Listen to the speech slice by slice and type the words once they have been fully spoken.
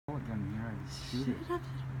Shoot it.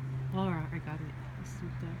 Alright, I got it. Let's see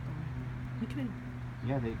that guy. Look at it.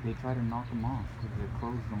 Yeah, they try to knock them off because their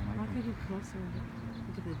crows don't like Why them. could you closer?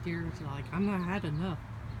 Look at the deer. It's like, I'm not had enough.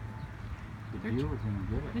 The deer was gonna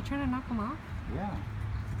get They're it. trying to knock them off? Yeah.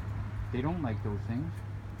 They don't like those things.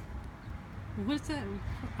 What is that?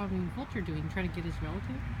 I mean, Vulture doing? Trying to get his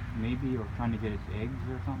relative? Maybe, or trying to get its eggs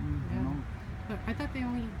or something. Yeah. You know. But I thought they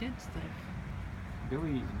only eat dead stuff. They're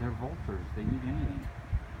vultures. They eat anything.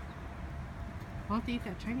 I'll have to eat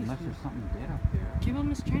that Chinese Unless food. there's something dead up there. Give him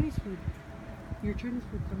his Chinese food. Your Chinese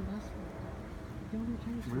food from last week. Give him your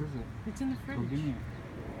Chinese food. Where is it? It's in the fridge. Go give me it.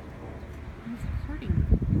 He's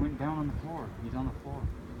recording. He went down on the floor. He's on the floor.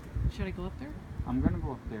 Should I go up there? I'm gonna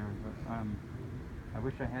go up there, but I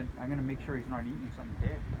wish I had. I'm gonna make sure he's not eating something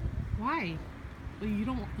dead. Why? Well, you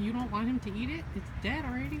don't want him to eat it? It's dead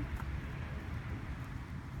already.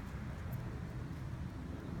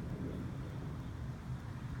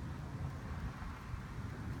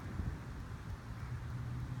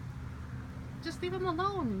 Just leave him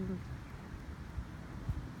alone.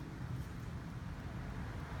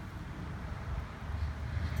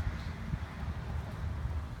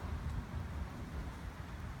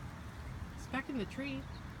 It's back in the tree.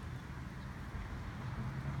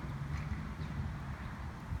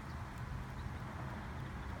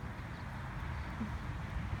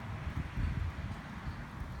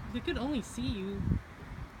 They could only see you.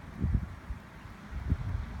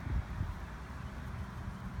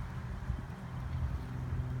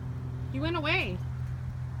 He went away.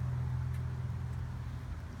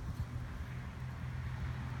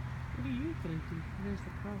 What are you gonna do? There's the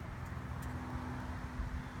crow.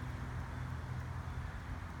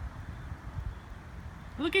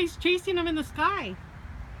 Look, he's chasing him in the sky.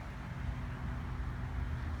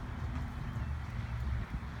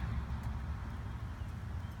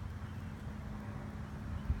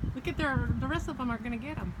 Look at the rest of them are gonna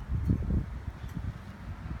get him.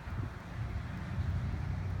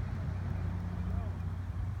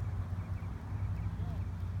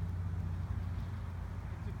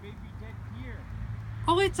 It's a baby dead deer.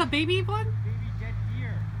 Oh, it's a baby one? Baby dead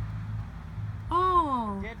deer.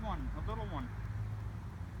 Oh. Dead one, a little one.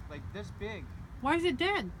 Like this big. Why is it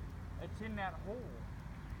dead? It's in that hole.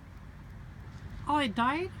 Oh, it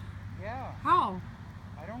died? Yeah. How?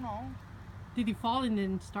 I don't know. Did he fall and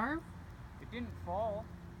then starve? It didn't fall.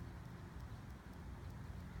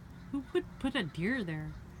 Who would put a deer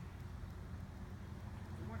there?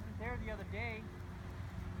 It wasn't there the other day.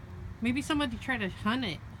 Maybe somebody tried to hunt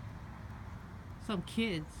it. Some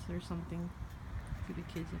kids or something. See the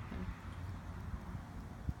kids up there.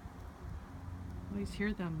 Always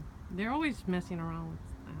hear them. They're always messing around with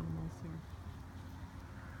animals here.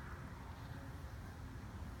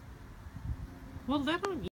 Well, let them eat.